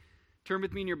Turn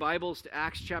with me in your Bibles to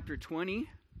Acts chapter 20,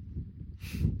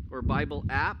 or Bible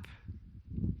app.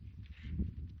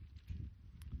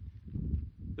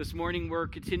 This morning we're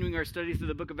continuing our study through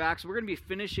the book of Acts. We're going to be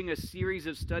finishing a series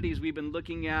of studies we've been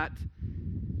looking at,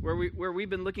 where we've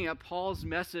been looking at Paul's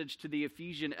message to the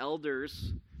Ephesian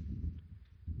elders,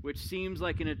 which seems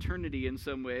like an eternity in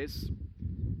some ways,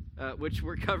 which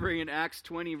we're covering in Acts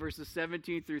 20, verses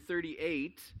 17 through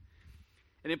 38.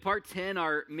 And in part 10,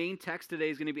 our main text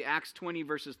today is going to be Acts 20,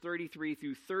 verses 33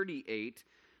 through 38.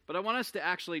 But I want us to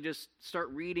actually just start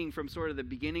reading from sort of the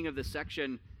beginning of the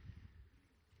section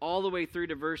all the way through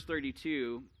to verse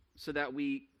 32 so that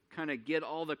we kind of get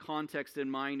all the context in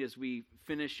mind as we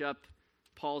finish up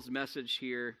Paul's message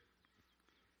here.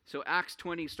 So Acts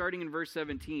 20, starting in verse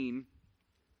 17,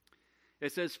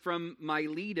 it says, "From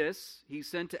Miletus he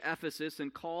sent to Ephesus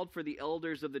and called for the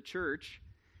elders of the church.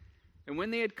 And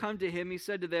when they had come to him, he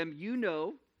said to them, 'You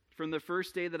know from the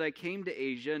first day that I came to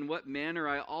Asia in what manner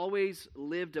I always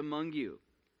lived among you,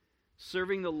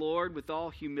 serving the Lord with all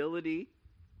humility,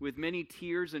 with many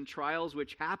tears and trials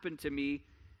which happened to me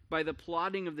by the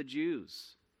plotting of the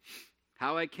Jews.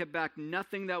 How I kept back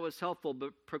nothing that was helpful,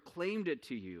 but proclaimed it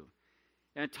to you,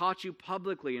 and taught you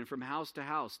publicly and from house to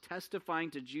house, testifying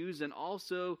to Jews and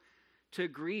also to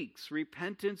Greeks,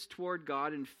 repentance toward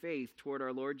God and faith toward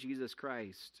our Lord Jesus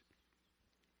Christ.'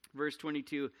 Verse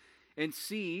 22, "And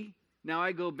see, now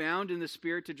I go bound in the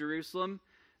Spirit to Jerusalem,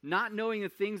 not knowing the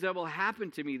things that will happen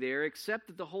to me there, except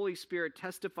that the Holy Spirit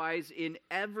testifies in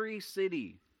every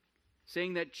city,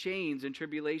 saying that chains and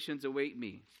tribulations await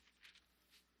me.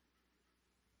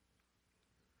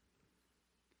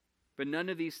 But none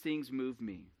of these things move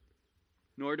me,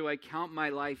 nor do I count my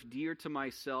life dear to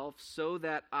myself, so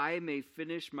that I may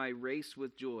finish my race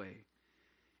with joy,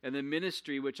 and the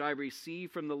ministry which I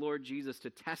received from the Lord Jesus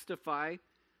to testify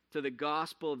to the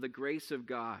gospel of the grace of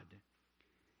God.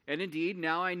 And indeed,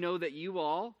 now I know that you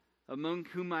all, among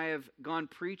whom I have gone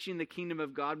preaching the kingdom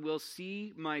of God, will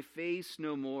see my face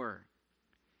no more.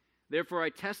 Therefore I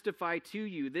testify to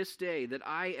you this day that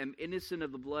I am innocent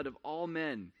of the blood of all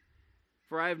men,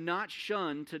 for I have not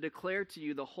shunned to declare to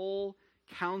you the whole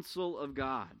counsel of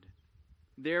God.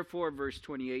 Therefore," verse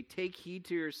 28, "take heed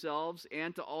to yourselves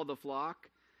and to all the flock,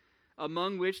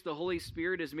 among which the Holy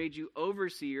Spirit has made you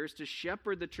overseers to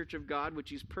shepherd the church of God,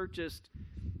 which he's purchased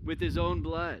with his own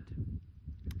blood.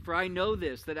 For I know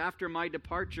this, that after my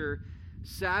departure,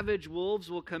 savage wolves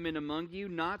will come in among you,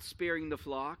 not sparing the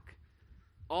flock.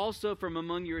 Also from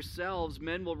among yourselves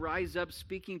men will rise up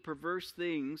speaking perverse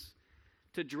things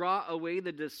to draw away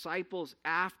the disciples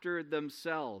after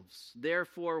themselves.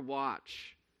 Therefore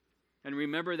watch. And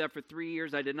remember that for 3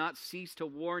 years I did not cease to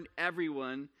warn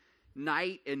everyone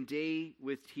night and day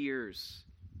with tears.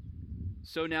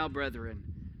 So now, brethren,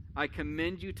 I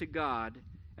commend you to God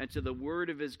and to the word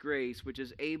of his grace, which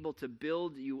is able to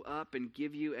build you up and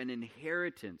give you an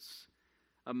inheritance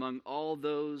among all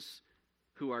those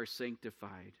who are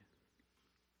sanctified."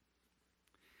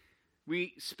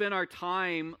 We spent our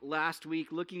time last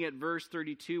week looking at verse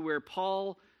 32, where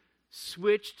Paul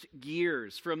switched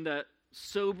gears from the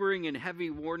sobering and heavy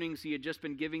warnings he had just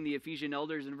been giving the Ephesian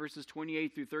elders in verses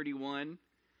 28 through 31,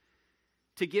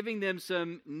 to giving them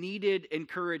some needed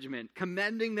encouragement,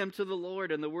 commending them to the Lord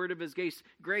and the word of his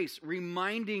grace,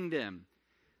 reminding them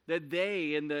that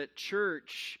they and the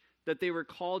church that they were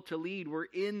called to lead were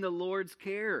in the Lord's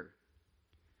care.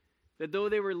 That though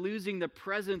they were losing the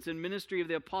presence and ministry of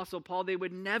the Apostle Paul, they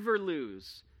would never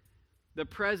lose the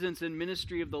presence and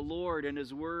ministry of the Lord and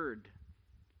his word.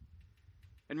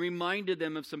 And reminded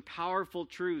them of some powerful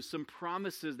truths, some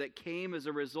promises that came as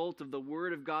a result of the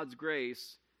word of God's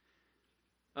grace,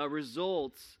 a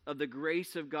result of the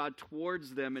grace of God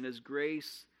towards them and his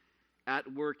grace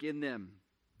at work in them.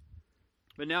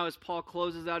 But now as Paul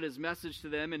closes out his message to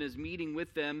them and his meeting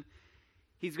with them,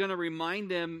 he's going to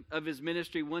remind them of his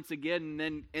ministry once again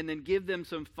and then give them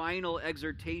some final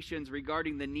exhortations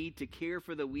regarding the need to care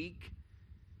for the weak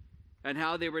and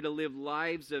how they were to live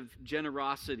lives of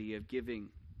generosity, of giving.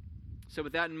 So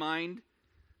with that in mind,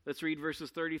 let's read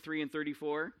verses 33 and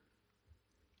 34.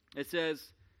 It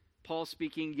says, Paul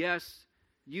speaking, "Yes,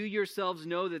 you yourselves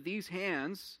know that these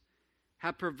hands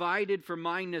have provided for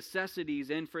my necessities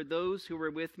and for those who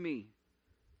were with me."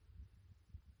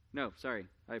 No, sorry,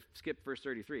 I skipped verse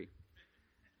 33.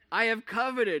 "I have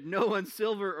coveted no one's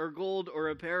silver or gold or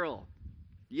apparel.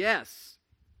 Yes,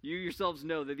 you yourselves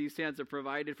know that these hands have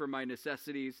provided for my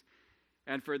necessities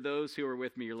and for those who are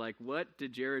with me." You're like, what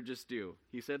did Jared just do?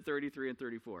 He said 33 and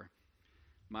 34.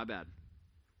 My bad.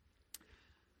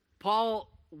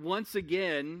 Paul once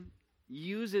again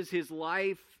uses his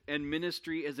life and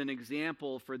ministry as an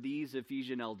example for these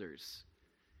Ephesian elders.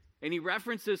 And he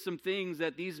references some things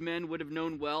that these men would have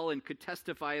known well and could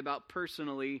testify about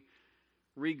personally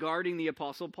regarding the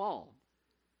Apostle Paul.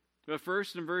 But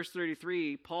first, in verse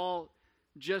 33, Paul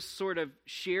just sort of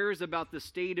shares about the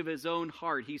state of his own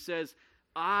heart. He says,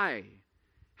 I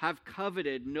have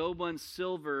coveted no one's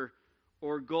silver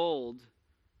or gold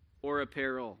or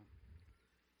apparel.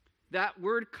 That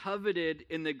word coveted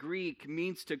in the Greek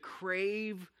means to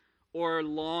crave or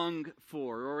long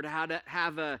for, or to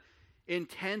have a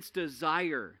intense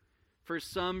desire for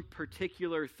some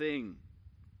particular thing.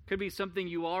 Could be something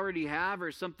you already have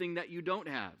or something that you don't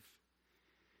have.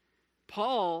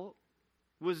 Paul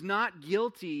was not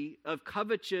guilty of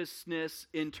covetousness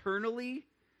internally,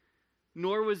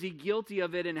 nor was he guilty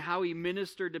of it in how he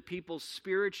ministered to people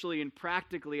spiritually and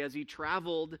practically as he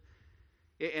traveled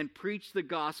and preached the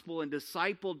gospel and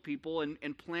discipled people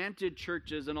and planted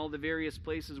churches in all the various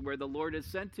places where the Lord has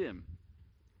sent him.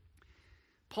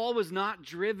 Paul was not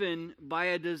driven by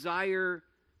a desire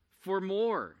for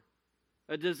more,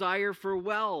 a desire for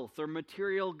wealth or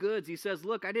material goods. He says,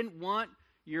 look, I didn't want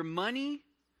your money,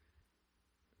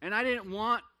 and I didn't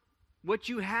want what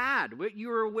you had, what you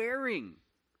were wearing.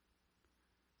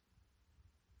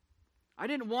 I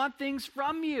didn't want things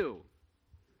from you.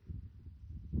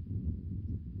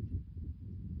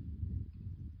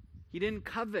 He didn't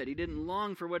covet. He didn't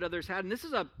long for what others had. And this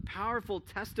is a powerful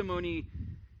testimony,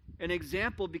 an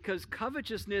example, because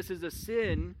covetousness is a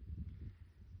sin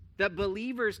that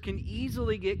believers can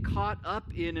easily get caught up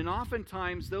in. And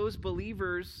oftentimes those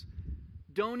believers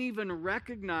don't even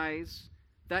recognize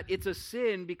that it's a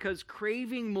sin, because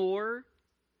craving more,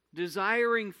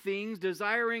 desiring things,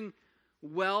 desiring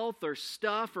wealth or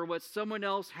stuff or what someone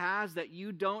else has that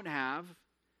you don't have,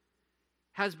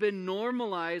 has been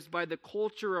normalized by the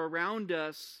culture around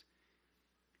us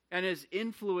and has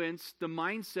influenced the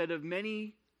mindset of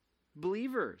many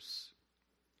believers.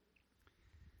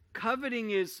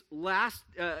 Coveting is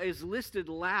listed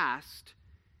last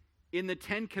in the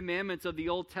 10 Commandments of the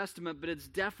Old Testament, but it's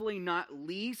definitely not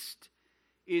least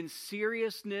in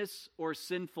seriousness or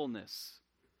sinfulness.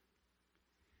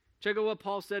 Check out what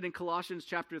Paul said in Colossians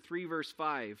chapter 3, verse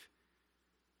 5.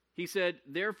 He said,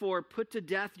 therefore, put to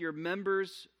death your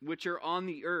members which are on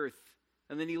the earth.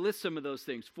 And then he lists some of those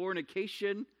things: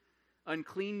 fornication,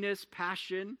 uncleanness,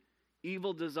 passion,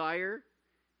 evil desire,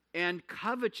 and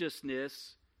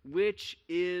covetousness, which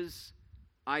is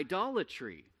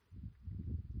idolatry.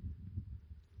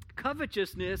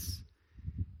 Covetousness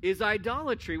is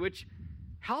idolatry, which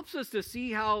helps us to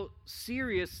see how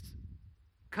serious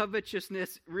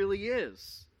covetousness really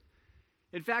is.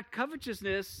 In fact,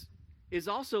 covetousness is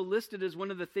also listed as one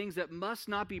of the things that must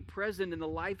not be present in the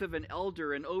life of an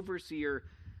elder, an overseer,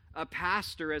 a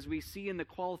pastor, as we see in the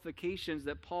qualifications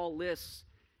that Paul lists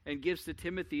and gives to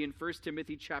Timothy in 1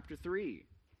 Timothy chapter 3.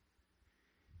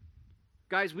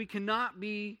 Guys, we cannot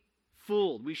be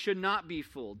fooled. We should not be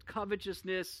fooled.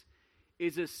 Covetousness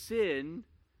is a sin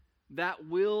that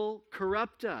will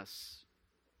corrupt us.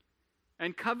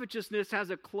 And covetousness has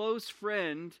a close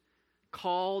friend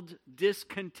called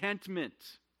discontentment.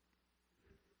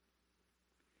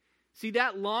 See,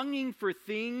 that longing for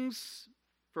things,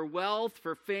 for wealth,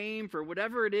 for fame, for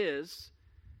whatever it is,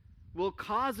 will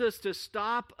cause us to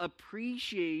stop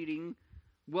appreciating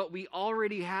what we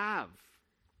already have.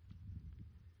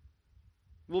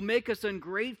 Will make us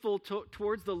ungrateful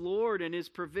towards the Lord and His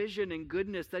provision and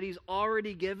goodness that He's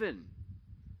already given.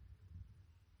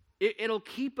 It'll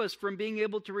keep us from being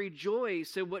able to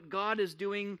rejoice in what God is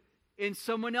doing in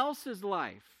someone else's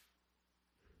life.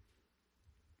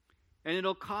 And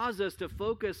it'll cause us to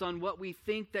focus on what we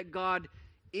think that God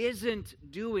isn't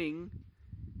doing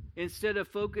instead of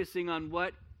focusing on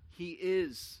what He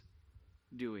is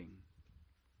doing.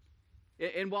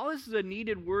 And while this is a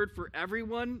needed word for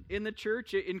everyone in the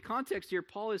church, in context here,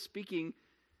 Paul is speaking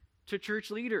to church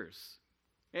leaders.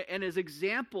 And his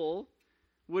example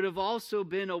would have also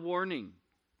been a warning.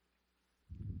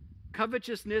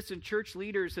 Covetousness in church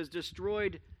leaders has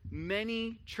destroyed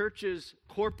many churches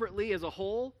corporately as a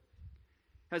whole,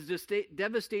 has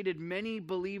devastated many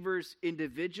believers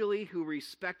individually who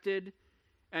respected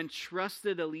and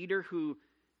trusted a leader who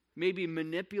maybe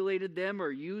manipulated them or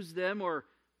used them or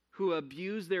who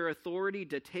abused their authority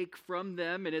to take from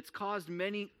them. And it's caused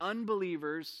many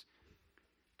unbelievers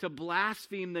to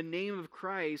blaspheme the name of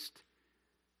Christ,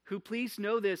 who, please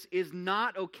know this, is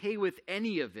not okay with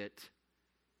any of it.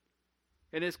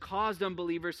 And has caused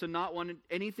unbelievers to not want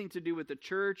anything to do with the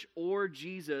church or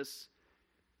Jesus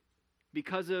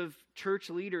because of church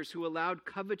leaders who allowed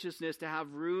covetousness to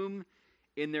have room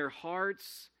in their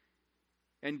hearts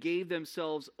and gave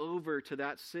themselves over to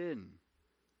that sin.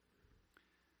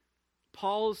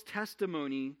 Paul's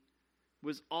testimony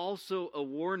was also a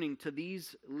warning to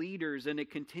these leaders, and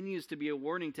it continues to be a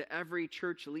warning to every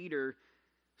church leader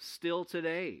still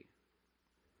today.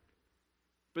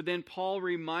 But then Paul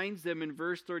reminds them in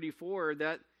verse 34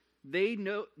 that they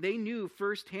knew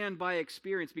firsthand by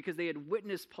experience, because they had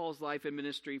witnessed Paul's life and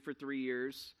ministry for 3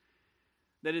 years,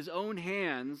 that his own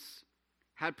hands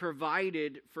had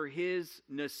provided for his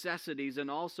necessities and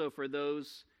also for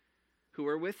those who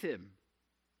were with him.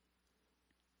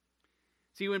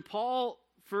 See, when Paul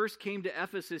first came to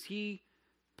Ephesus, he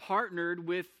partnered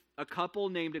with a couple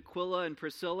named Aquila and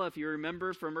Priscilla, if you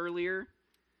remember from earlier,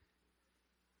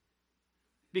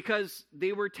 because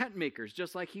they were tent makers,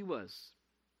 just like he was.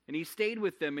 And he stayed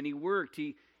with them and he worked.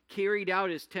 He carried out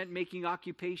his tent-making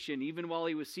occupation even while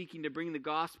he was seeking to bring the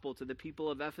gospel to the people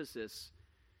of Ephesus.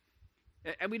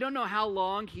 And we don't know how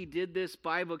long he did this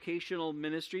bivocational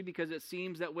ministry, because it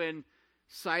seems that when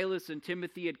Silas and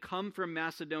Timothy had come from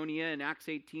Macedonia in Acts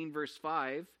 18, verse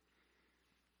 5,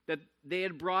 that they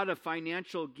had brought a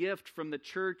financial gift from the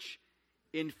church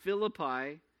in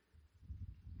Philippi,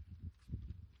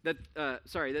 that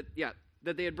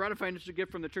they had brought a financial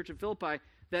gift from the church in Philippi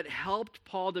that helped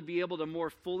Paul to be able to more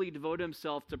fully devote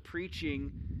himself to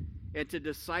preaching and to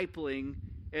discipling,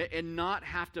 and not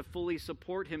have to fully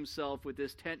support himself with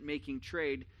this tent-making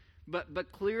trade.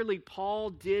 But clearly Paul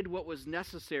did what was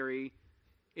necessary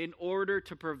in order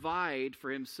to provide for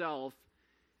himself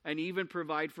and even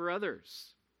provide for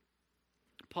others.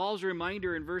 Paul's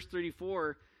reminder in verse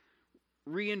 34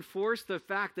 reinforced the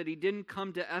fact that he didn't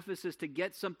come to Ephesus to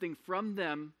get something from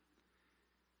them,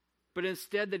 but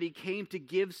instead that he came to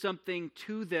give something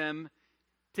to them,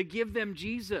 to give them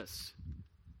Jesus,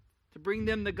 to bring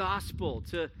them the gospel,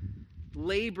 to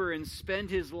labor and spend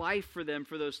his life for them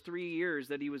for those 3 years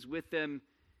that he was with them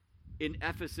in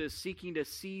Ephesus, seeking to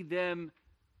see them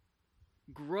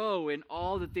grow in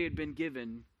all that they had been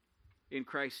given in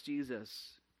Christ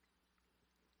Jesus.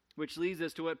 Which leads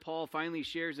us to what Paul finally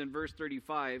shares in verse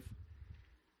 35.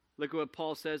 Look at what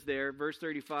Paul says there, verse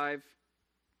 35.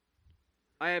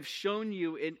 I have shown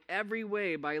you in every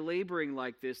way by laboring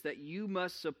like this that you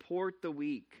must support the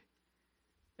weak.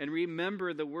 And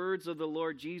remember the words of the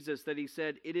Lord Jesus, that he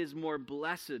said, it is more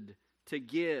blessed to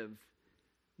give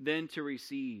than to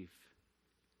receive.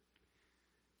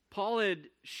 Paul had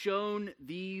shown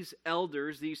these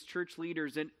elders, these church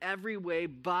leaders, in every way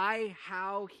by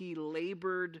how he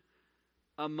labored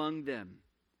among them,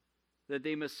 that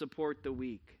they must support the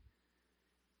weak.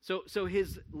 So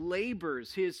his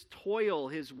labors, his toil,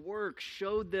 his work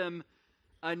showed them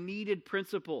a needed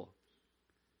principle,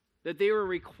 that they were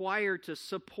required to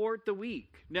support the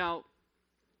weak. Now,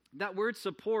 that word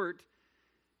support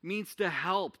means to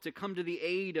help, to come to the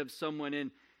aid of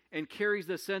someone, and carries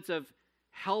the sense of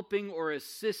helping or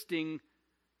assisting,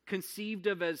 conceived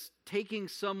of as taking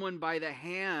someone by the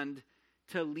hand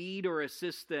to lead or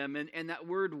assist them. And that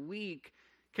word weak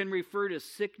can refer to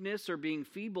sickness or being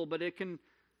feeble, but it can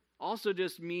also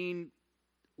just mean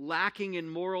lacking in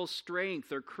moral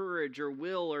strength or courage or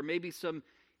will, or maybe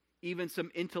even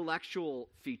some intellectual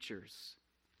features.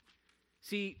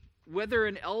 See, whether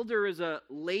an elder is a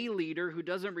lay leader who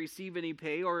doesn't receive any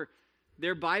pay, or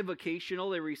they're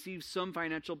bivocational, they receive some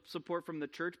financial support from the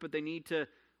church, but they need to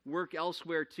work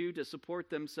elsewhere too to support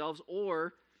themselves,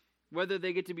 or whether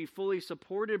they get to be fully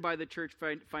supported by the church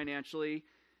financially,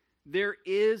 there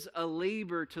is a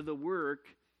labor to the work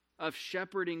of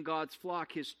shepherding God's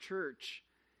flock, his church.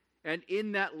 And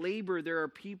in that labor, there are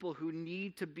people who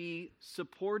need to be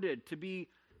supported, to be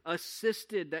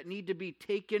assisted, that need to be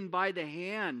taken by the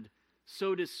hand,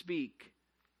 so to speak,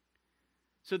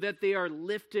 so that they are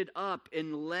lifted up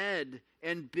and led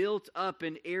and built up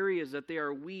in areas that they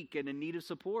are weak and in need of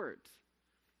support.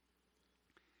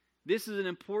 This is an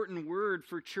important word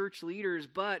for church leaders,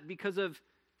 but because of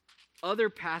other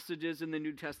passages in the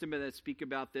New Testament that speak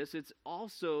about this, it's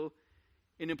also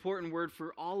an important word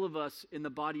for all of us in the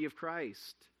body of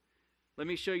Christ. Let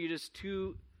me show you just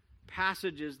two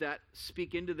passages that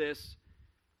speak into this.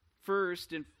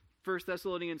 First, in 1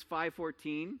 Thessalonians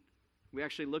 5:14, we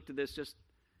actually looked at this just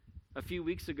a few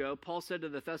weeks ago. Paul said to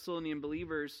the Thessalonian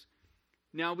believers,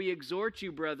 "Now we exhort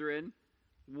you, brethren,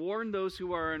 warn those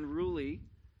who are unruly,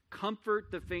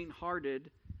 comfort the faint-hearted,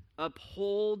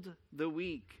 uphold the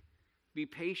weak, be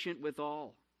patient with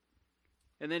all."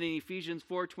 And then in Ephesians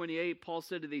 4:28, Paul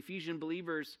said to the Ephesian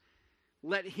believers,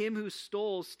 "Let him who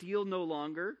stole steal no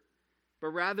longer, but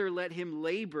rather let him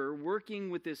labor, working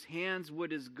with his hands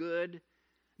what is good,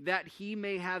 that he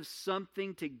may have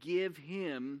something to give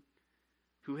him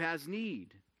who has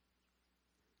need."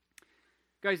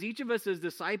 Guys, each of us as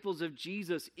disciples of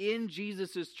Jesus in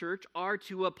Jesus' church are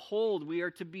to uphold, we are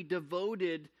to be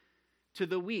devoted to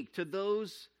the weak, to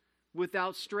those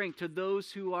without strength, to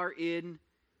those who are in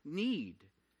need.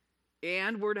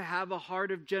 And we're to have a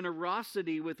heart of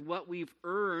generosity with what we've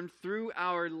earned through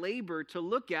our labor to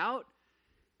look out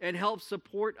and help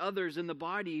support others in the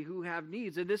body who have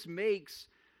needs. And this makes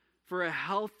for a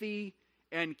healthy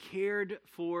and cared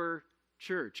for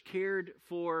church, cared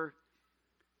for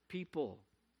people.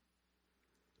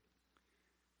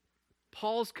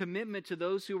 Paul's commitment to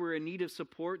those who were in need of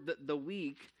support, the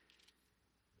weak,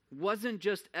 wasn't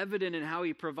just evident in how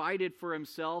he provided for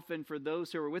himself and for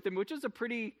those who were with him, which is a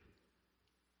pretty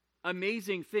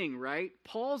amazing thing, right?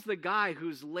 Paul's the guy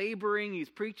who's laboring, he's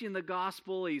preaching the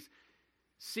gospel, he's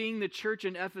seeing the church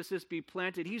in Ephesus be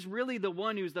planted. He's really the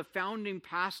one who's the founding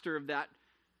pastor of that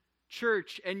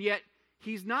church, and yet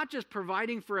he's not just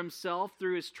providing for himself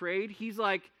through his trade. He's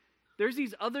like, there's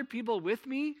these other people with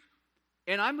me,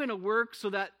 and I'm going to work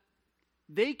so that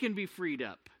they can be freed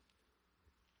up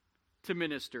to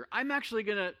minister. I'm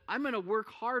going to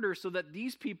work harder so that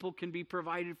these people can be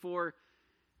provided for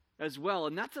as well.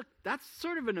 And that's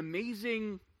sort of an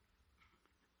amazing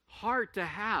heart to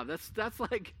have. That's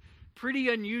like pretty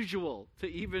unusual to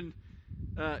even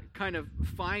kind of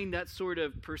find that sort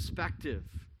of perspective.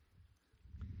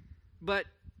 But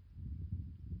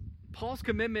Paul's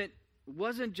commitment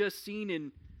wasn't just seen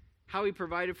in how he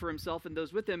provided for himself and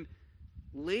those with him,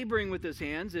 laboring with his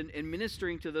hands and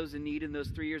ministering to those in need in those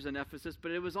 3 years in Ephesus,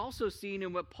 but it was also seen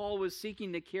in what Paul was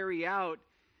seeking to carry out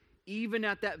even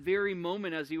at that very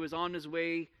moment as he was on his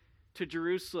way to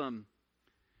Jerusalem.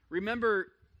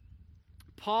 Remember,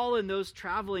 Paul and those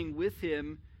traveling with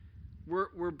him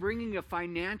were bringing a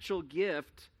financial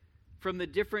gift from the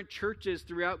different churches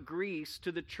throughout Greece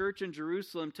to the church in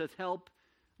Jerusalem to help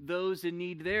those in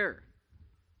need there.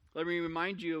 Let me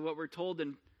remind you of what we're told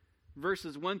in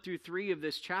verses 1 through 3 of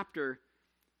this chapter.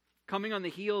 Coming on the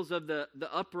heels of the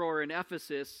uproar in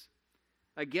Ephesus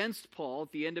against Paul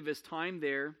at the end of his time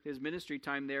there, his ministry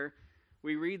time there,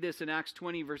 we read this in Acts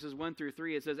 20, verses 1 through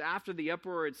 3. It says, after the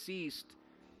uproar had ceased,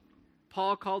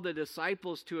 Paul called the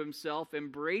disciples to himself,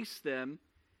 embraced them,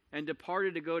 and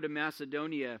departed to go to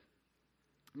Macedonia.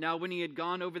 Now when he had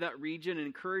gone over that region and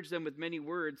encouraged them with many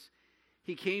words,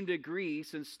 he came to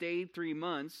Greece and stayed 3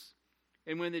 months.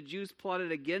 And when the Jews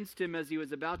plotted against him as he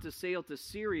was about to sail to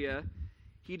Syria,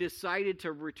 he decided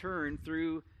to return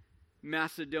through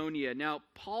Macedonia. Now,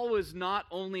 Paul was not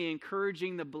only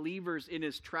encouraging the believers in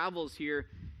his travels here,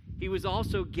 he was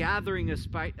also gathering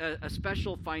a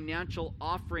special financial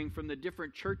offering from the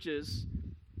different churches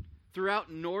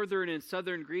throughout northern and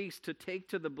southern Greece to take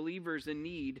to the believers in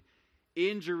need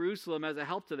in Jerusalem as a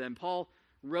help to them. Paul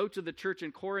wrote to the church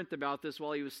in Corinth about this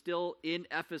while he was still in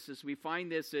Ephesus. We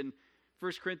find this in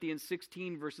 1 Corinthians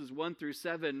 16, verses 1 through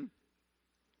 7.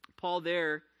 Paul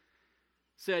there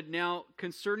said, now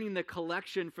concerning the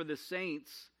collection for the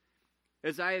saints,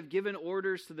 as I have given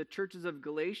orders to the churches of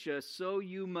Galatia, so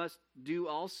you must do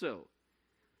also.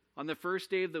 On the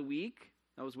first day of the week,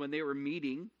 that was when they were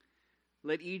meeting,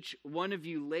 let each one of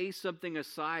you lay something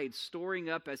aside,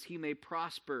 storing up as he may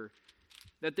prosper,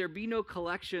 that there be no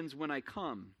collections when I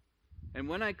come. And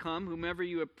when I come, whomever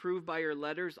you approve by your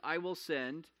letters, I will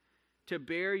send to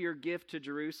bear your gift to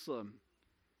Jerusalem.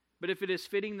 But if it is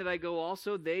fitting that I go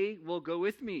also, they will go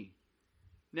with me.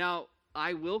 Now,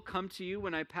 I will come to you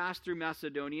when I pass through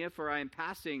Macedonia, for I am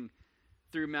passing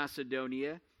through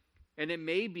Macedonia. And it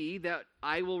may be that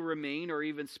I will remain or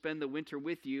even spend the winter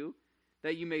with you,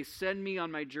 that you may send me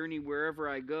on my journey wherever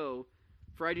I go.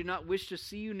 For I do not wish to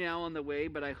see you now on the way,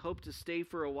 but I hope to stay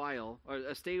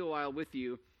a while with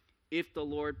you, if the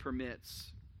Lord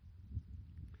permits.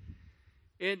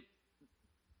 And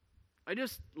I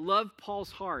just love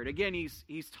Paul's heart. Again,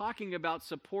 he's talking about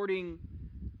supporting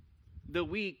the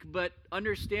weak, but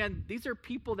understand these are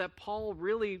people that Paul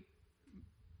really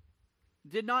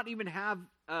did not even have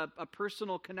a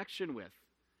personal connection with.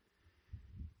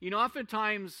 You know,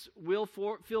 oftentimes we'll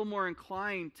feel more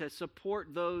inclined to support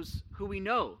those who we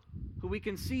know, who we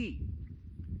can see.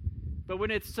 But when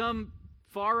it's some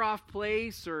far off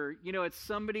place or, it's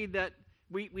somebody that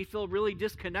we feel really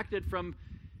disconnected from,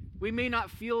 we may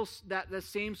not feel the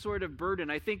same sort of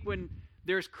burden. I think when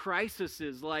there's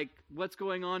crises like what's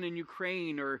going on in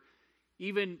Ukraine, or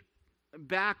even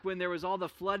back when there was all the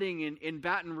flooding in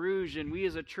Baton Rouge and we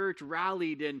as a church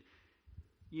rallied and,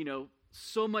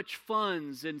 so much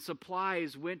funds and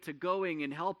supplies went to going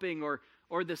and helping, or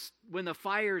when the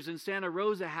fires in Santa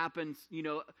Rosa happened,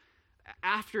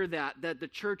 after that the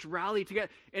church rallied together.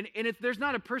 And there's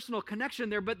not a personal connection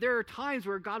there, but there are times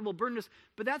where God will burden us.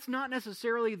 But that's not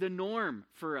necessarily the norm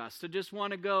for us, to just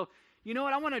want to go, you know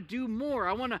what, I want to do more.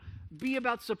 I want to be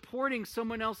about supporting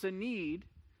someone else in need,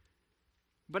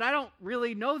 but I don't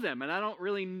really know them, and I don't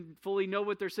really fully know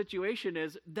what their situation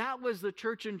is. That was the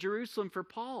church in Jerusalem for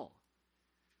Paul.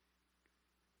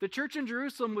 The church in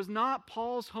Jerusalem was not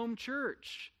Paul's home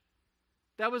church.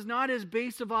 That was not his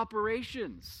base of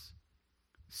operations.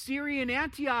 Syrian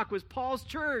Antioch was Paul's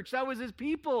church. That was his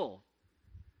people.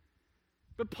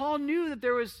 But Paul knew that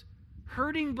there was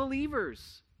hurting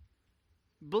believers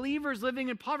living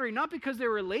in poverty, not because they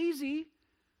were lazy,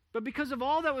 but because of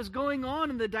all that was going on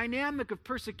in the dynamic of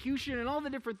persecution and all the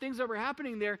different things that were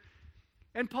happening there.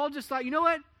 And Paul just thought, you know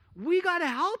what? We got to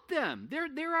help them.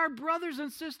 They're our brothers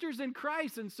and sisters in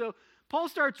Christ. And so Paul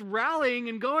starts rallying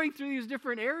and going through these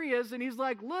different areas, and he's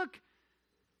like, look,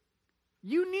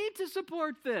 you need to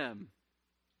support them.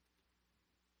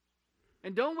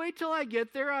 And don't wait till I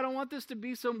get there. I don't want this to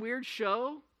be some weird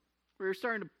show where you're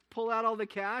starting to pull out all the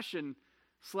cash and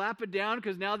slap it down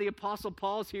because now the Apostle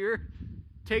Paul's here.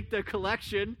 Take the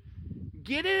collection.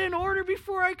 Get it in order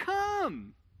before I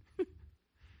come.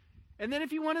 And then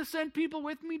if you want to send people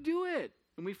with me, do it.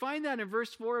 And we find that in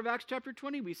verse 4 of Acts chapter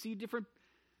 20. We see different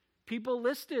people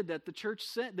listed that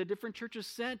the different churches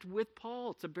sent with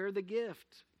Paul to bear the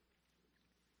gift.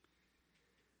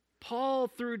 Paul,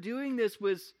 through doing this,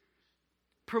 was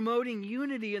promoting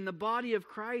unity in the body of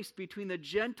Christ between the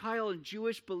Gentile and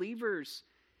Jewish believers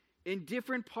in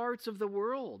different parts of the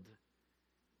world.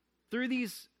 Through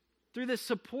this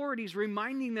support, he's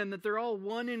reminding them that they're all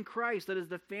one in Christ, that as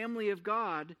the family of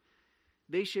God,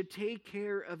 they should take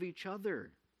care of each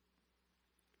other.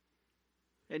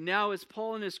 And now, as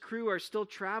Paul and his crew are still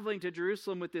traveling to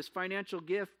Jerusalem with this financial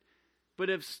gift, but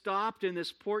have stopped in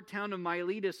this port town of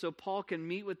Miletus so Paul can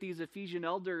meet with these Ephesian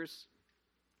elders,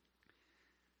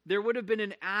 there would have been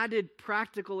an added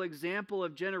practical example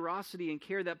of generosity and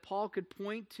care that Paul could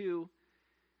point to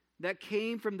that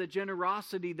came from the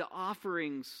generosity, the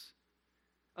offerings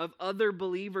of other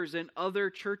believers and other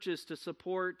churches to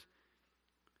support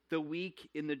the weak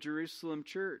in the Jerusalem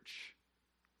church.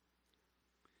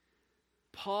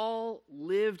 Paul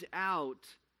lived out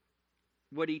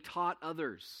what he taught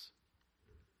others.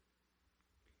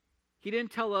 He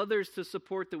didn't tell others to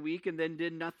support the weak and then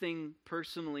did nothing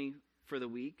personally for the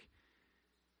weak.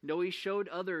 No, he showed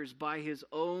others by his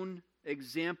own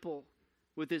example,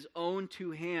 with his own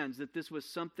two hands, that this was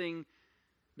something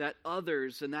that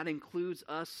others, and that includes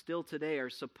us still today, are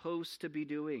supposed to be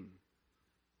doing.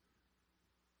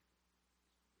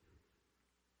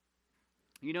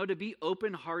 You know, to be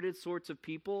open-hearted sorts of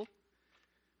people,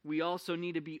 we also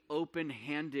need to be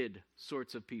open-handed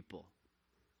sorts of people.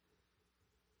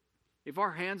 If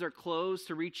our hands are closed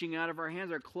to reaching out, if our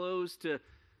hands are closed to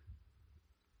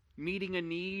meeting a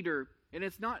need, and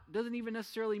doesn't even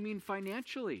necessarily mean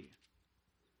financially,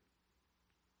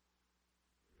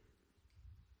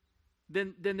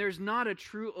 then there's not a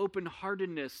true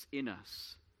open-heartedness in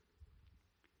us.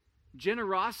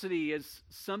 Generosity is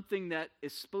something that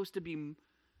is supposed to be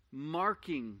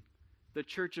marking the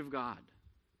church of God.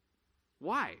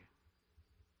 Why?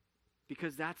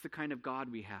 Because that's the kind of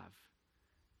God we have.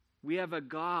 We have a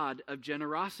God of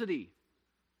generosity.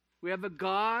 We have a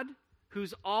God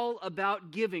who's all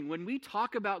about giving. When we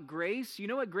talk about grace, you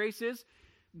know what grace is?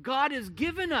 God has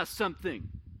given us something.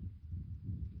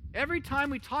 Every time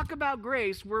we talk about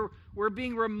grace, we're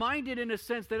being reminded in a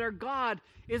sense that our God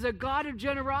is a God of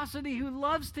generosity who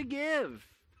loves to give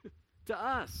to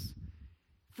us,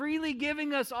 freely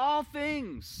giving us all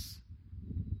things.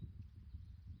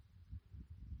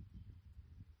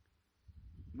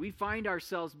 We find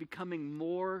ourselves becoming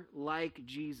more like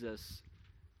Jesus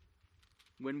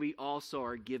when we also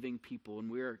are giving people,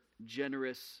 and we're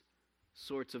generous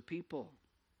sorts of people.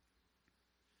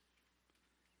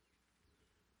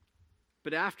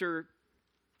 But after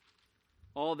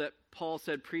all that Paul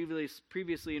said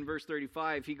previously in verse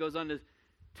 35, he goes on to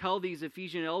tell these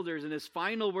Ephesian elders in his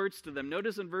final words to them.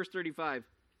 Notice in verse 35,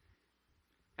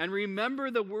 "And remember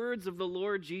the words of the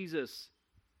Lord Jesus,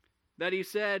 that he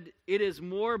said, 'It is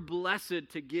more blessed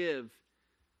to give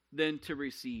than to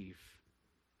receive.'"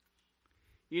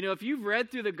 You know, if you've read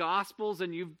through the Gospels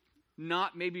and you've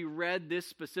not maybe read this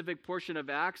specific portion of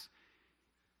Acts,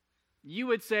 you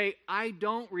would say, I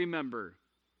don't remember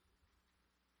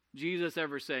Jesus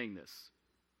ever saying this.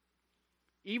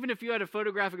 Even if you had a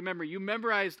photographic memory, you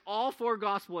memorized all 4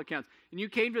 gospel accounts, and you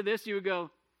came to this, you would go,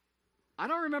 I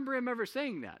don't remember him ever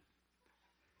saying that.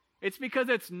 It's because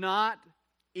it's not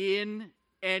in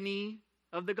any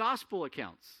of the gospel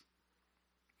accounts.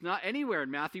 not anywhere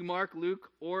in Matthew, Mark, Luke,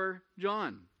 or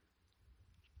John.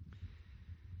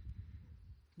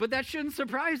 But that shouldn't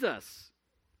surprise us.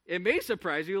 It may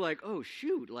surprise you, like, oh,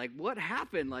 shoot, like, what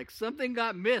happened? Like, something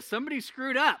got missed. Somebody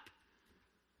screwed up.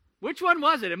 Which one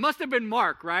was it? It must have been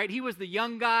Mark, right? He was the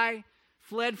young guy,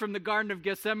 fled from the Garden of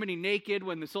Gethsemane naked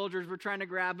when the soldiers were trying to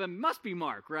grab him. Must be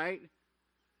Mark, right?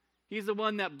 He's the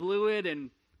one that blew it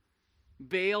and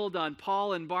bailed on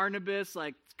Paul and Barnabas.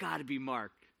 Like, it's got to be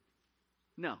Mark.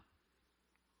 No.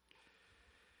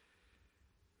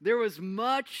 There was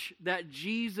much that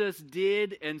Jesus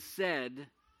did and said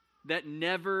that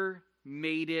never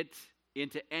made it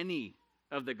into any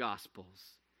of the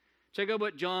Gospels. Check out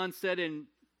what John said in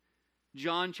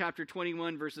John chapter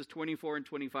 21, verses 24 and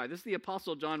 25. This is the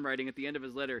Apostle John writing at the end of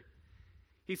his letter.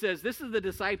 He says, this is the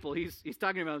disciple. He's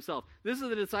talking about himself. This is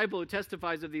the disciple who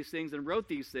testifies of these things and wrote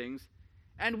these things.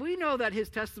 And we know that his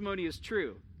testimony is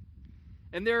true.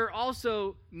 And there are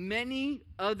also many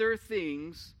other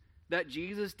things that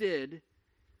Jesus did,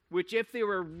 which if they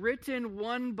were written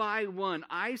one by one,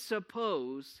 I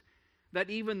suppose that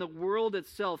even the world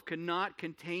itself could not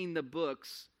contain the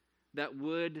books that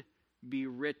would be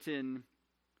written.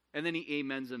 And then he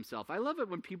amens himself. I love it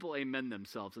when people amen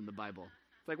themselves in the Bible.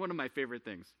 It's like one of my favorite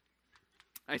things.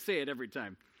 I say it every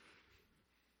time.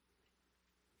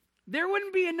 There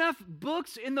wouldn't be enough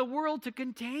books in the world to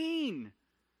contain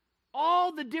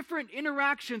all the different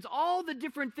interactions, all the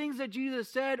different things that Jesus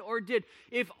said or did.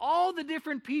 If all the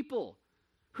different people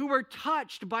who were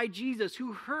touched by Jesus,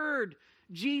 who heard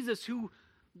Jesus, who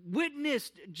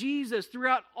witnessed Jesus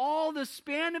throughout all the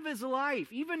span of his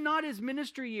life, even not his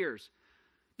ministry years,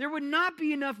 there would not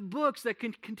be enough books that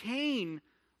can contain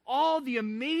all the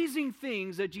amazing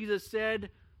things that Jesus said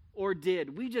or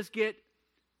did. We just get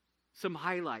some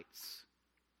highlights.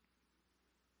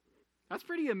 That's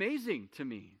pretty amazing to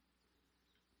me.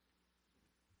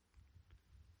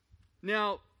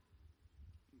 Now,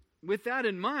 with that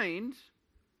in mind,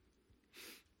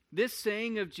 this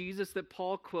saying of Jesus that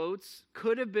Paul quotes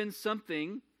could have been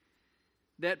something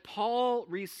that Paul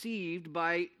received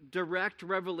by direct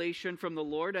revelation from the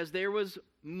Lord, as there was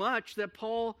much that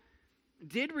Paul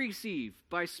did receive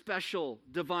by special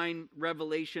divine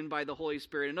revelation by the Holy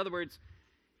Spirit. In other words,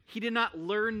 he did not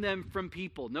learn them from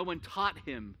people. No one taught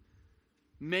him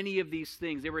many of these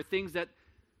things. They were things that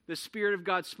the Spirit of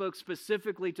God spoke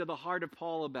specifically to the heart of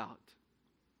Paul about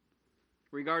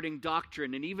regarding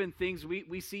doctrine, and even things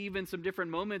we see even some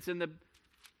different moments in the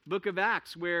book of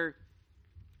Acts where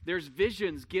there's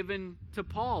visions given to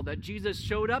Paul, that Jesus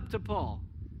showed up to Paul,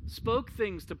 spoke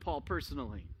things to Paul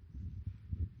personally.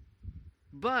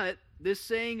 But this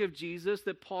saying of Jesus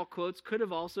that Paul quotes could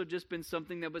have also just been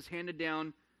something that was handed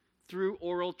down through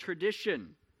oral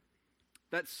tradition,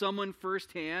 that someone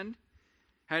firsthand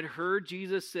had heard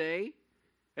Jesus say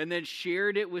and then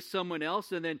shared it with someone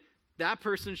else, and then that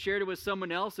person shared it with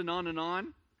someone else, and on and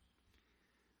on.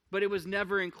 But it was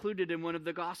never included in one of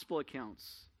the gospel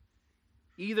accounts.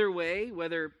 Either way,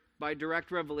 whether by direct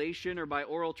revelation or by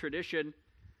oral tradition,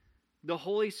 the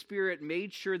Holy Spirit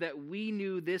made sure that we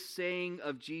knew this saying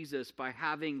of Jesus by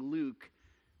having Luke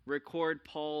record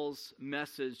Paul's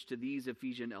message to these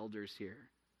Ephesian elders here.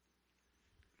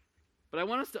 But I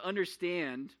want us to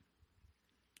understand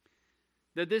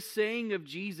that this saying of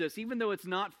Jesus, even though it's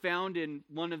not found in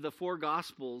one of the four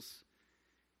Gospels,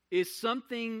 is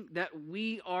something that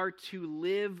we are to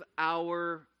live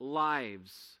our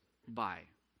lives by.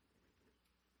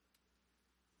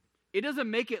 It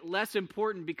doesn't make it less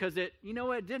important because it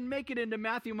didn't make it into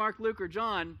Matthew, Mark, Luke, or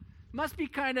John. Must be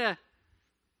kind of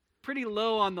pretty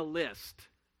low on the list.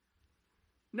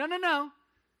 No.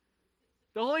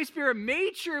 The Holy Spirit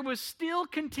made sure it was still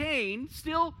contained,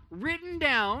 still written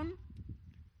down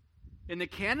in the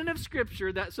canon of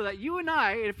Scripture, so that you and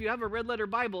I, if you have a red letter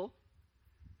Bible,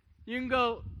 you can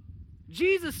go,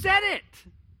 Jesus said it.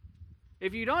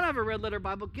 If you don't have a red letter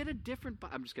Bible, get a different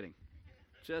Bible. I'm just kidding.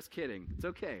 Just kidding. It's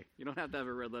okay. You don't have to have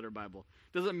a red letter Bible.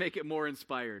 Doesn't make it more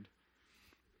inspired.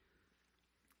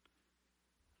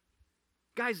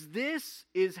 Guys, this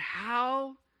is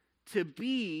how to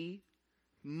be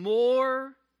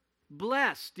more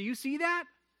blessed. Do you see that?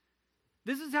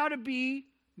 This is how to be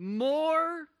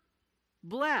more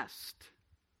blessed.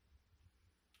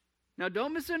 Now,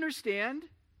 don't misunderstand.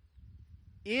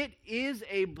 It is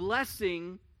a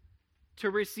blessing to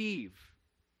receive.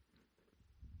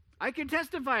 I can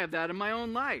testify of that in my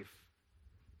own life,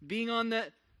 being on the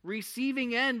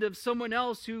receiving end of someone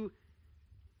else who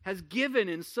has given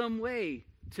in some way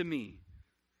to me.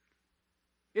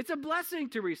 It's a blessing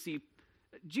to receive.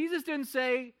 Jesus didn't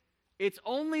say it's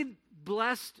only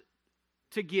blessed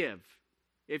to give.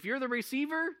 If you're the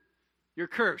receiver, you're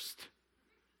cursed.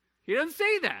 He doesn't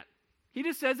say that. He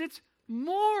just says it's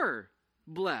more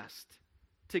blessed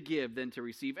to give than to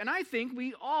receive. And I think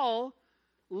we all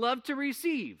love to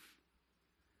receive.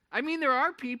 I mean, there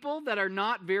are people that are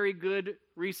not very good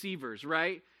receivers,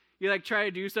 right? You like try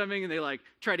to do something and they like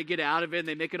try to get out of it and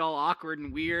they make it all awkward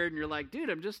and weird. And you're like, dude,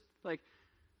 I'm just like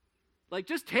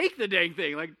just take the dang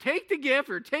thing. Like take the gift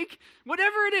or take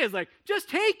whatever it is. Like just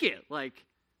take it. Like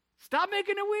stop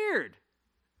making it weird.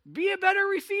 Be a better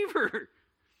receiver.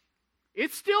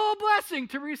 It's still a blessing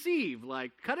to receive.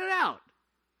 Like cut it out.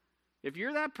 If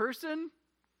you're that person,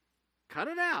 cut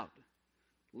it out.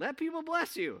 Let people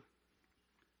bless you.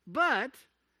 But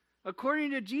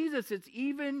according to Jesus, it's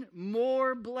even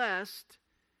more blessed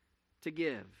to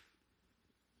give.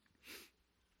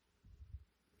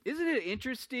 Isn't it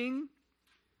interesting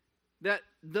that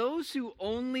those who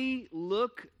only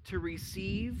look to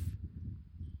receive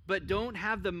but don't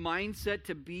have the mindset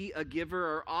to be a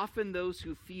giver are often those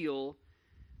who feel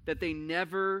that they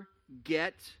never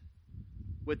get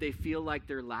what they feel like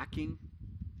they're lacking?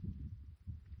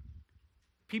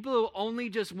 People who only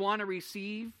just want to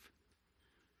receive.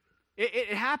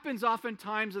 It happens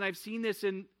oftentimes, and I've seen this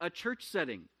in a church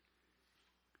setting.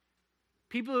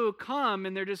 People who come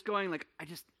and they're just going like,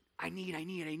 I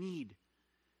need.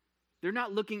 They're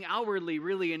not looking outwardly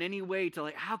really in any way to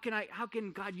like, how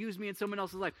can God use me in someone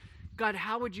else's life? God,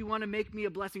 how would you want to make me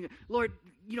a blessing? Lord,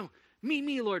 meet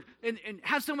me, Lord, and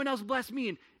have someone else bless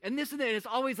me, and this and that. And it's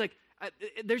always like,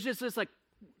 there's just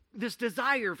this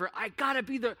desire for, I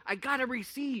gotta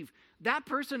receive. That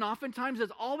person oftentimes is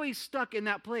always stuck in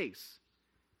that place.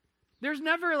 There's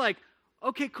never like,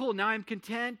 okay, cool, now I'm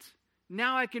content.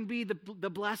 Now I can be the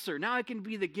blesser. Now I can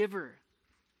be the giver.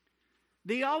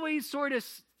 They always sort of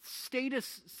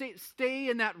stay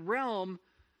in that realm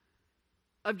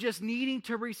of just needing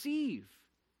to receive.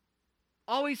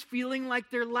 Always feeling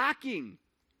like they're lacking.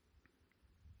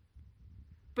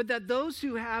 But that those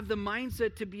who have the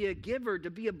mindset to be a giver,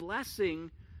 to be a blessing,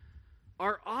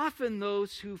 are often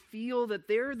those who feel that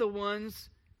they're the ones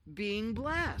being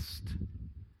blessed.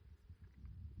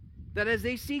 That as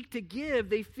they seek to give,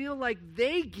 they feel like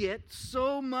they get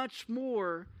so much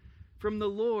more from the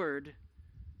Lord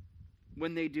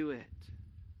when they do it.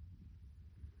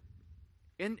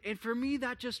 And for me,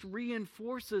 that just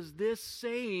reinforces this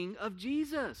saying of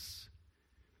Jesus.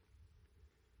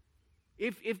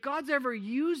 If God's ever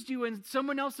used you in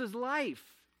someone else's life,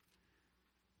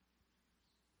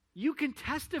 you can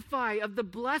testify of the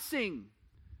blessing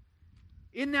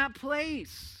in that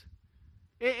place.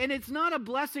 And it's not a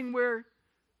blessing where,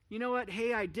 you know what,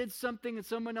 hey, I did something and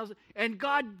someone else, and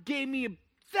God gave me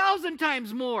 1,000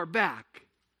 times more back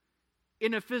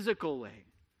in a physical way.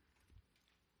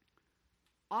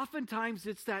 Oftentimes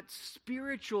it's that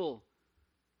spiritual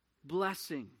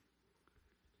blessing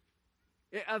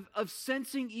of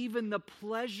sensing even the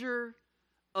pleasure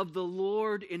of the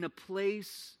Lord in a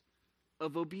place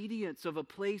of obedience, of a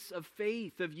place of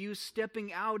faith, of you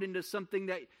stepping out into something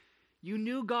that you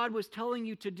knew God was telling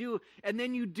you to do, and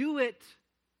then you do it.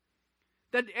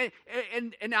 That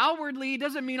and outwardly, it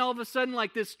doesn't mean all of a sudden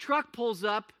like this truck pulls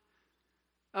up,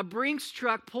 a Brinks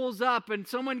truck pulls up, and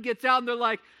someone gets out and they're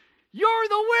like, "You're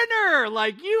the winner!"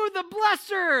 Like, "You're the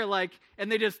blesser!" Like, and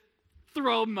they just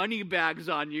throw money bags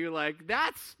on you. Like,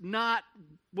 that's not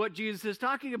what Jesus is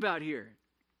talking about here.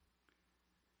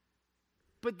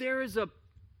 But there is a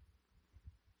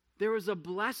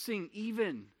blessing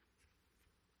even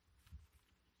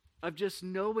of just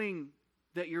knowing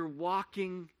that you're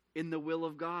walking in the will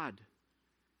of God,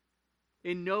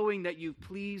 in knowing that you've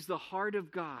pleased the heart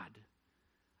of God,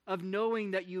 of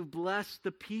knowing that you've blessed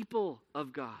the people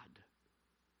of God,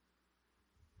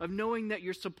 of knowing that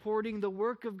you're supporting the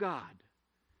work of God.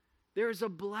 There's a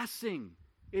blessing.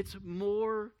 It's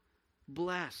more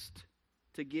blessed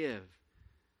to give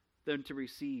than to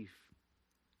receive.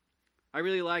 I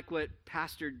really like what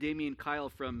Pastor Damian Kyle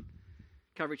from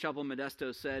Calvary Chapel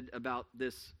Modesto said about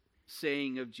this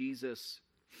saying of Jesus.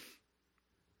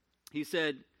 He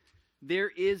said, there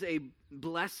is a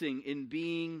blessing in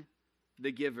being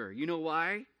the giver. You know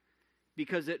why?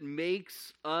 Because it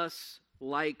makes us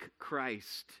like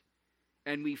Christ.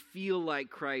 And we feel like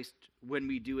Christ when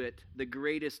we do it, the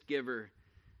greatest giver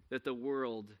that the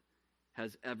world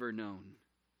has ever known.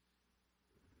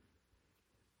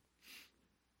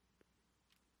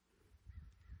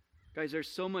 Guys, there's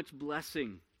so much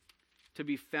blessing to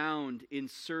be found in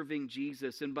serving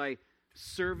Jesus, and by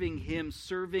serving Him,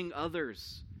 serving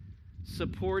others,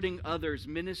 supporting others,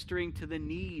 ministering to the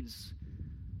needs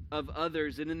of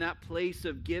others. And in that place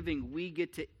of giving, we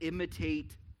get to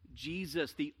imitate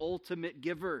Jesus, the ultimate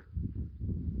giver,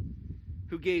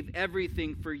 who gave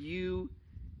everything for you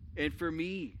and for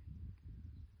me.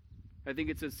 I think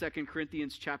it's in 2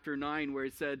 Corinthians chapter 9 where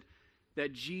it said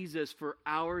that Jesus, for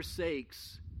our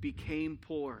sakes, became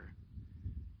poor,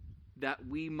 that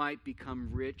we might become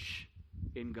rich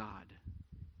in God.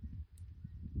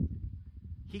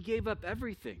 He gave up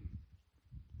everything.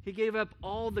 He gave up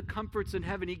all the comforts in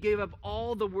heaven. He gave up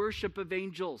all the worship of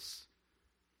angels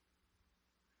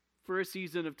for a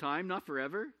season of time, not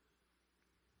forever.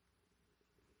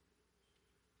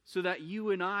 So that you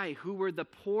and I, who were the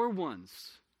poor ones,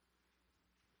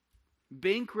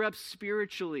 bankrupt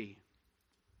spiritually,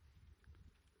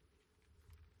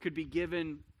 could be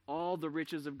given all the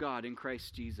riches of God in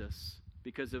Christ Jesus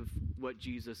because of what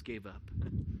Jesus gave up.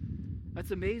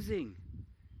 That's amazing.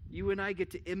 You and I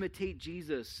get to imitate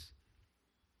Jesus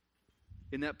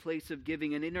in that place of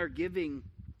giving. And in our giving,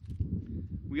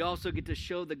 we also get to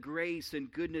show the grace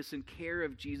and goodness and care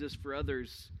of Jesus for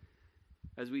others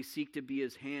as we seek to be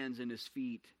his hands and his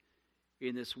feet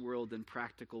in this world in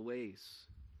practical ways.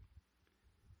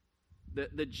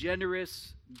 The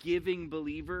generous, giving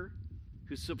believer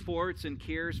who supports and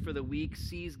cares for the weak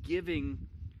sees giving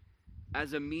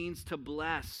as a means to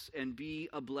bless and be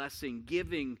a blessing.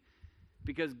 Giving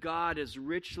because God has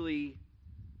richly,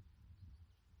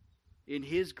 in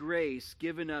his grace,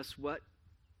 given us what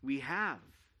we have.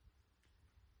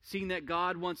 Seeing that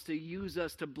God wants to use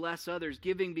us to bless others.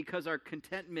 Giving because our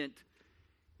contentment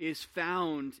is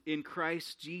found in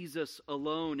Christ Jesus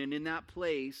alone. And in that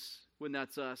place, when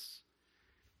that's us,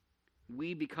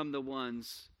 we become the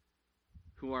ones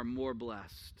who are more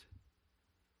blessed.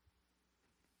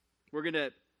 We're going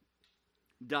to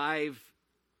dive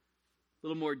a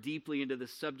little more deeply into the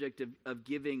subject of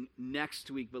giving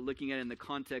next week, but looking at it in the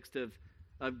context of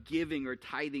giving or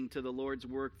tithing to the Lord's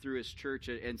work through his church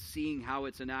and seeing how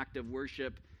it's an act of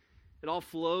worship. It all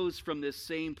flows from this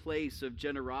same place of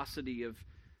generosity, of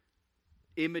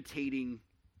imitating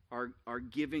our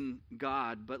giving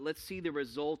God. But let's see the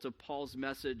result of Paul's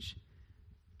message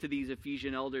to these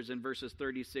Ephesian elders in verses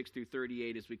 36 through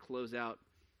 38 as we close out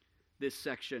this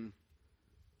section.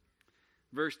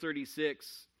 Verse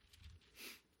 36,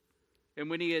 and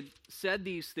when he had said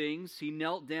these things, he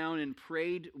knelt down and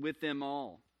prayed with them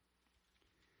all.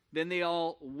 Then they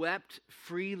all wept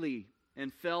freely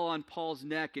and fell on Paul's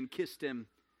neck and kissed him,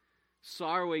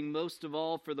 sorrowing most of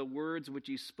all for the words which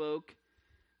he spoke,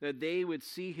 that they would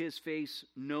see his face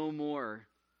no more.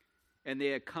 And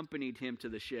they accompanied him to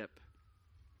the ship.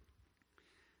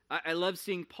 I love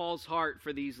seeing Paul's heart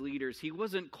for these leaders. He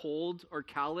wasn't cold or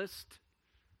calloused.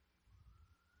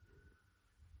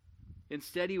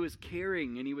 Instead, he was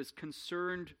caring and he was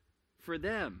concerned for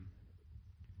them.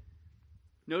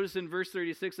 Notice in verse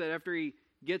 36 that after he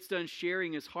gets done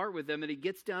sharing his heart with them, that he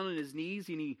gets down on his knees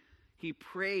and he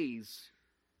prays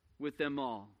with them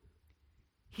all.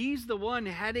 He's the one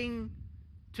heading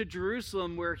to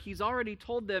Jerusalem where he's already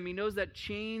told them he knows that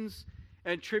chains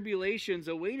and tribulations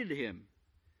awaited him.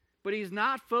 But he's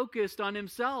not focused on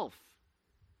himself.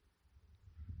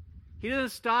 He doesn't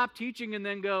stop teaching and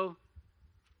then go,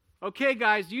 okay,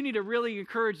 guys, you need to really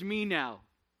encourage me now.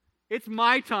 It's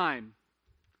my time.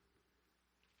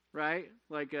 Right?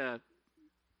 Like a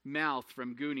mouth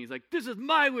from Goonies. Like, this is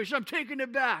my wish. I'm taking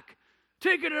it back.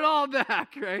 Taking it all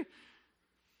back, right?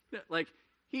 Like,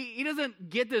 he doesn't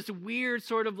get this weird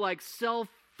sort of like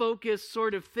self-focused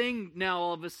sort of thing now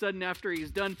all of a sudden after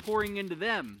he's done pouring into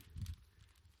them.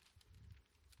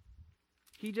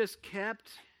 He just kept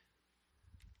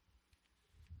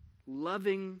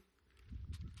loving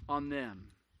on them.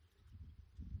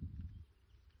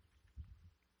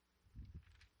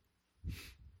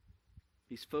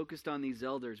 He's focused on these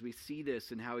elders. We see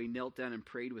this in how he knelt down and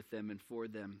prayed with them and for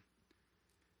them.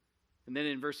 And then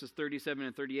in verses 37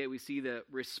 and 38, we see the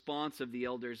response of the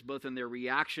elders, both in their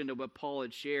reaction to what Paul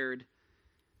had shared,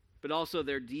 but also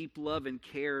their deep love and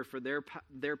care for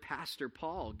their pastor,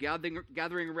 Paul,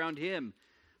 gathering around him,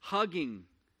 hugging,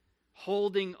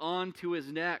 holding on to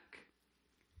his neck,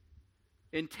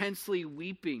 intensely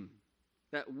weeping.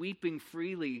 That weeping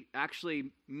freely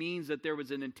actually means that there was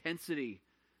an intensity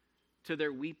to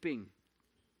their weeping.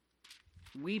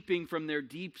 Weeping from their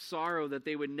deep sorrow that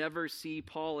they would never see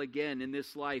Paul again in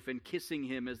this life, and kissing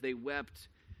him as they wept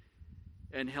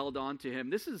and held on to him.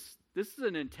 This is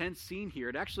an intense scene here.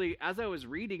 It actually, as I was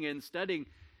reading and studying,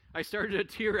 I started to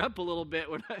tear up a little bit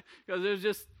because I was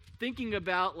just thinking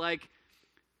about like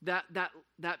that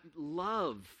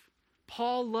love.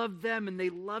 Paul loved them and they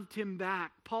loved him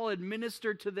back. Paul had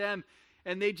ministered to them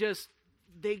and they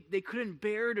couldn't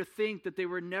bear to think that they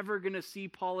were never going to see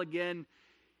Paul again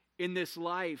in this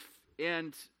life.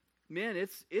 And man,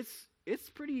 it's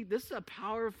this is a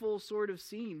powerful sort of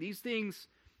scene. These things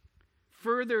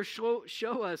further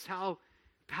show us how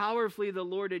powerfully the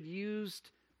Lord had used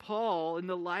Paul in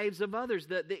the lives of others,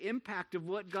 the impact of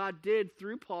what God did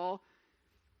through Paul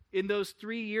in those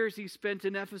 3 years he spent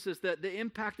in Ephesus, the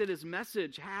impact that his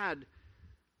message had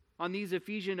on these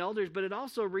Ephesian elders. But it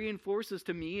also reinforces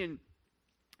to me, and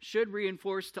should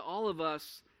reinforce to all of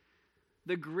us,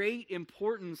 the great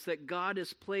importance that God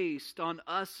has placed on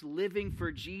us living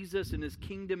for Jesus and his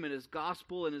kingdom and his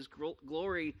gospel and his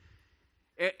glory,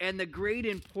 and the great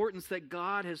importance that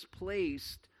God has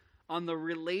placed on the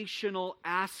relational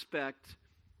aspect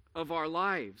of our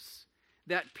lives.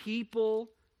 That people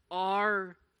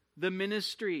are the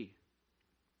ministry.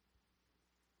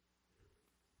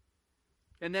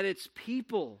 And that it's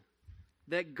people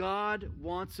that God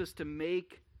wants us to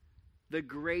make the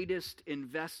greatest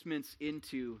investments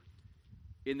into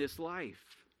in this life.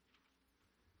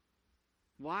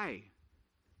 Why?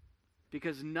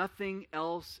 Because nothing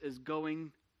else is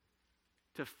going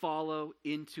to follow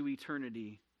into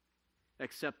eternity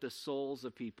except the souls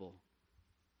of people.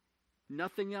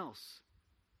 Nothing else.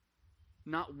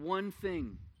 Not one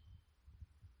thing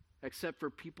except for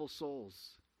people's souls.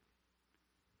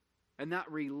 And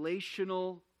that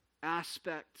relational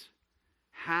aspect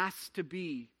has to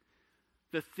be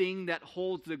the thing that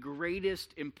holds the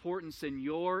greatest importance in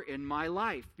your and my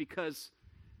life, because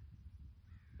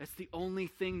that's the only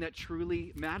thing that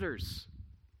truly matters.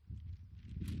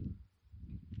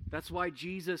 That's why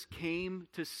Jesus came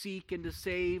to seek and to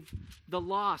save the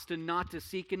lost, and not to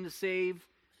seek and to save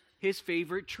his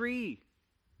favorite tree,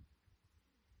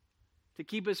 to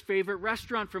keep his favorite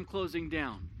restaurant from closing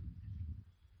down.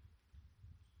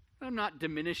 I'm not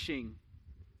diminishing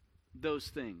those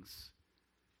things.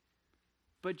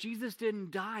 But Jesus didn't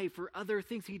die for other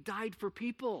things. He died for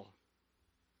people.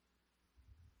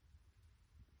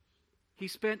 He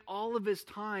spent all of his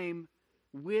time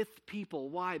with people.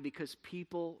 Why? Because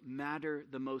people matter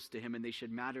the most to him, and they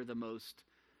should matter the most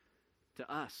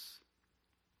to us.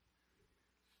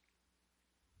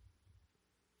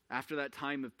 After that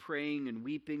time of praying and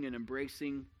weeping and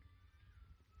embracing,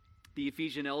 the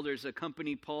Ephesian elders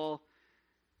accompanied Paul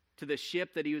to the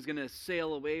ship that he was going to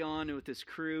sail away on with his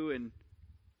crew. And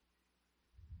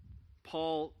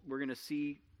Paul, we're going to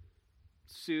see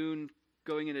soon,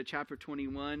 going into chapter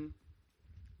 21,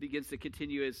 begins to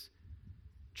continue his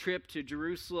trip to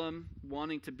Jerusalem,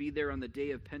 wanting to be there on the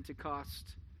day of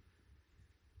Pentecost.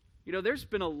 You know, there's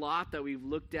been a lot that we've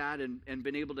looked at and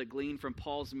been able to glean from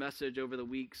Paul's message over the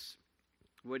weeks,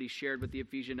 what he shared with the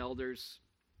Ephesian elders.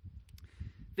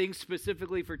 Things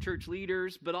specifically for church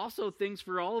leaders, but also things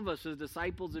for all of us as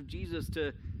disciples of Jesus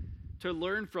to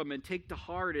learn from and take to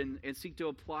heart and seek to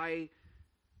apply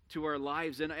to our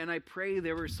lives. And I pray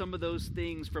there were some of those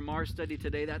things from our study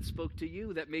today that spoke to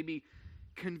you, that maybe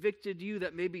convicted you,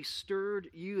 that maybe stirred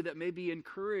you, that maybe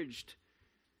encouraged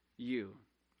you.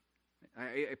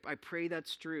 I pray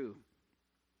that's true.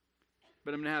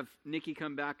 But I'm going to have Nikki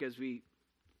come back as we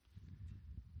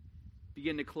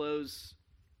begin to close.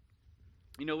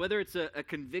 You know, whether it's a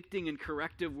convicting and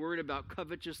corrective word about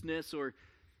covetousness, or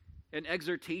an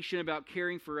exhortation about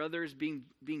caring for others, being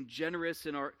generous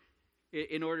in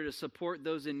order to support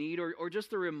those in need, or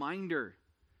just a reminder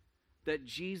that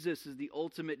Jesus is the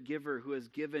ultimate giver who has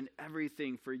given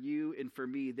everything for you and for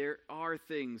me. There are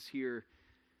things here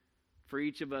for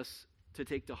each of us to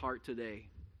take to heart today.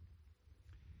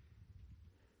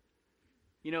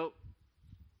 You know,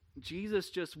 Jesus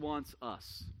just wants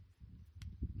us.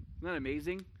 Isn't that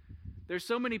amazing? There's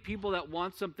so many people that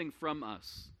want something from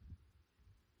us,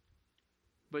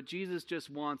 but Jesus just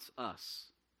wants us.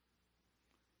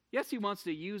 Yes, he wants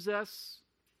to use us.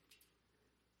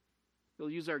 He'll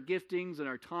use our giftings and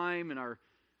our time and our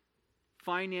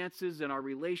finances and our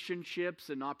relationships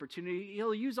and opportunity.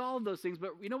 He'll use all of those things,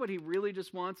 but you know what he really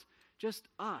just wants? Just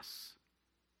us.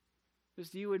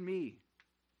 Just you and me.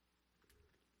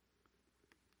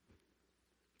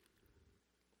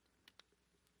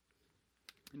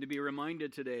 And to be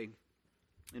reminded today,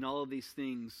 in all of these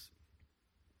things,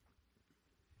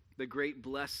 the great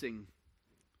blessing.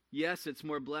 Yes, it's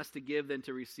more blessed to give than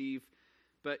to receive.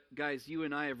 But guys, you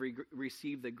and I have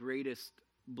received the greatest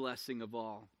blessing of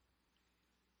all.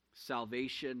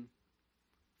 Salvation,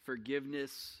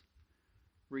 forgiveness,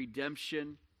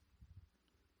 redemption,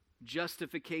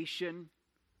 justification,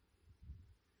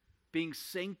 being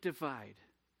sanctified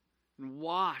and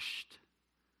washed,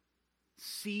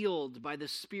 sealed by the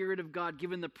Spirit of God,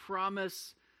 given the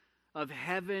promise of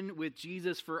heaven with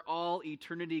Jesus for all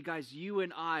eternity. Guys, you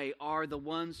and I are the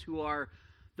ones who are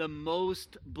the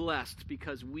most blessed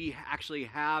because we actually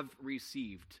have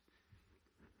received.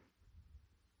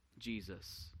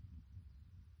 Jesus.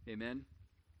 Amen?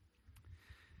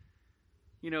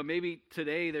 Maybe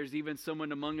today there's even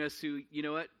someone among us who,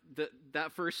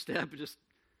 that first step, just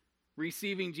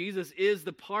receiving Jesus, is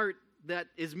the part that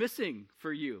is missing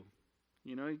for you.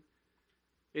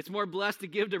 It's more blessed to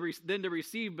give than to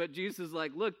receive, but Jesus is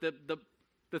like, look,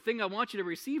 the thing I want you to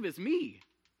receive is me.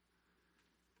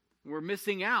 We're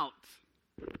missing out.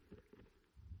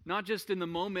 Not just in the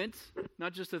moment,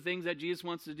 not just the things that Jesus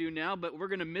wants to do now, but we're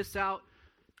going to miss out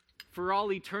for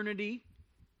all eternity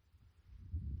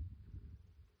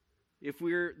if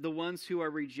we're the ones who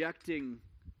are rejecting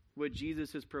what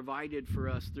Jesus has provided for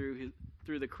us through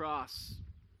the cross.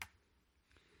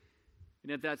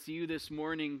 And if that's you this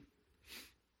morning,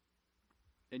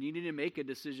 and you need to make a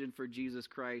decision for Jesus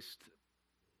Christ,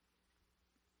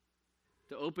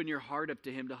 to open your heart up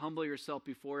to him, to humble yourself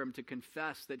before him, to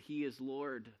confess that he is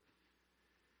Lord,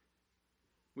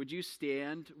 would you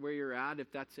stand where you're at,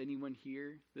 if that's anyone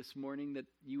here this morning, that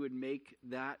you would make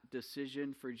that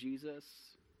decision for Jesus?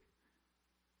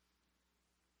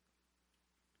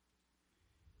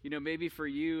 Maybe for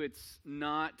you it's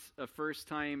not a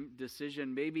first-time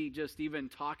decision. Maybe just even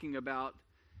talking about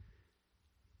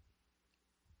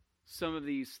some of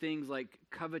these things like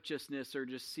covetousness, or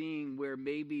just seeing where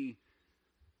maybe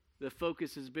the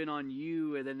focus has been on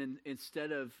you, and then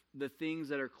instead of the things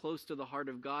that are close to the heart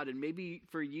of God. And maybe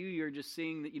for you, you're just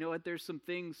seeing that, there's some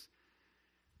things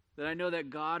that I know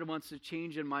that God wants to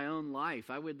change in my own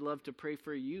life. I would love to pray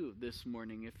for you this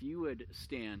morning, if you would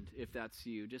stand, if that's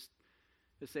you. Just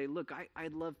to say, look,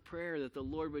 I'd love prayer that the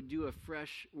Lord would do a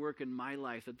fresh work in my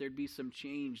life, that there'd be some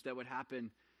change that would happen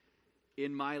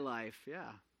in my life. Yeah,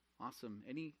 awesome.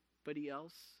 Anybody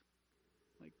else?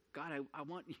 Like, God, I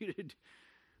want you to,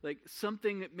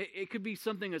 something, it could be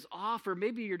something that's off, or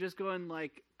maybe you're just going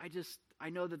like,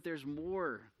 I know that there's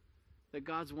more that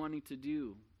God's wanting to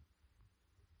do.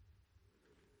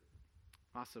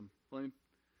 Awesome. Let me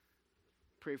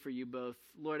pray for you both.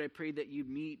 Lord, I pray that you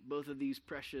meet both of these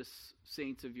precious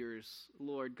saints of yours,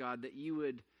 Lord God, that you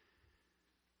would,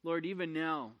 Lord, even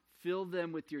now, fill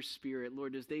them with your Spirit,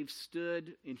 Lord, as they've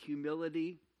stood in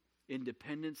humility, in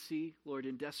dependency, Lord,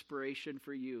 in desperation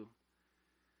for you.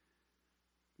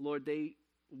 Lord, they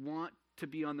want to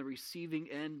be on the receiving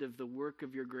end of the work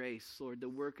of your grace, Lord, the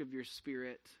work of your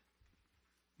Spirit.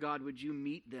 God, would you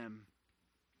meet them?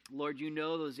 Lord, you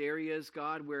know those areas,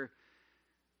 God, where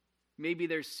maybe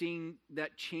they're seeing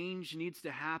that change needs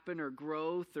to happen, or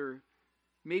growth, or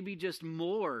maybe just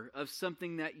more of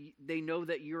something that they know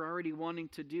that you're already wanting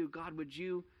to do. God, would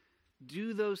you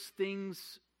do those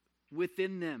things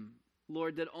within them,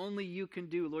 Lord, that only you can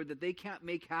do, Lord, that they can't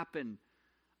make happen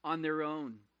on their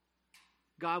own.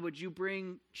 God, would you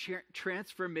bring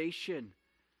transformation?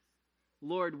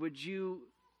 Lord, would you,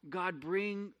 God,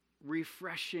 bring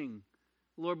refreshing?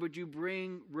 Lord, would you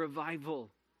bring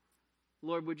revival?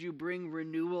 Lord, would you bring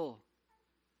renewal?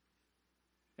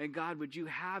 And God, would you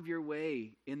have your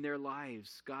way in their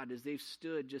lives, God, as they've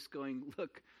stood just going,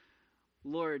 look,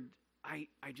 Lord, I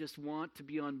just want to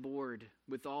be on board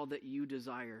with all that you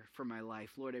desire for my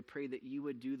life. Lord, I pray that you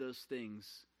would do those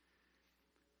things.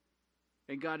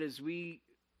 And God, as we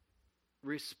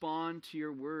respond to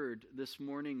your word this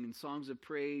morning in songs of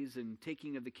praise and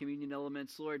taking of the communion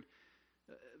elements, Lord,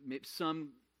 some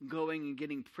going and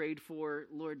getting prayed for,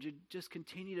 Lord, you just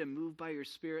continue to move by your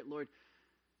Spirit, Lord.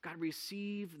 God,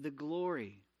 receive the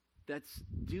glory that's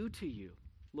due to you.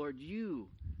 Lord, you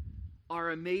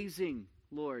are amazing,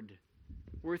 Lord.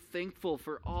 We're thankful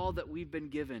for all that we've been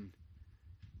given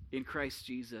in Christ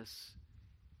Jesus.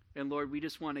 And Lord, we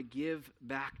just want to give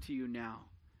back to you now,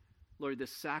 Lord, the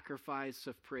sacrifice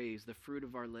of praise, the fruit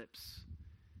of our lips.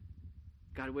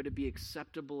 God, would it be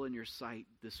acceptable in your sight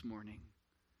this morning?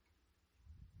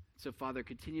 So, Father,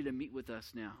 continue to meet with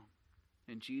us now.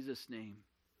 In Jesus' name,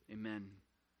 amen.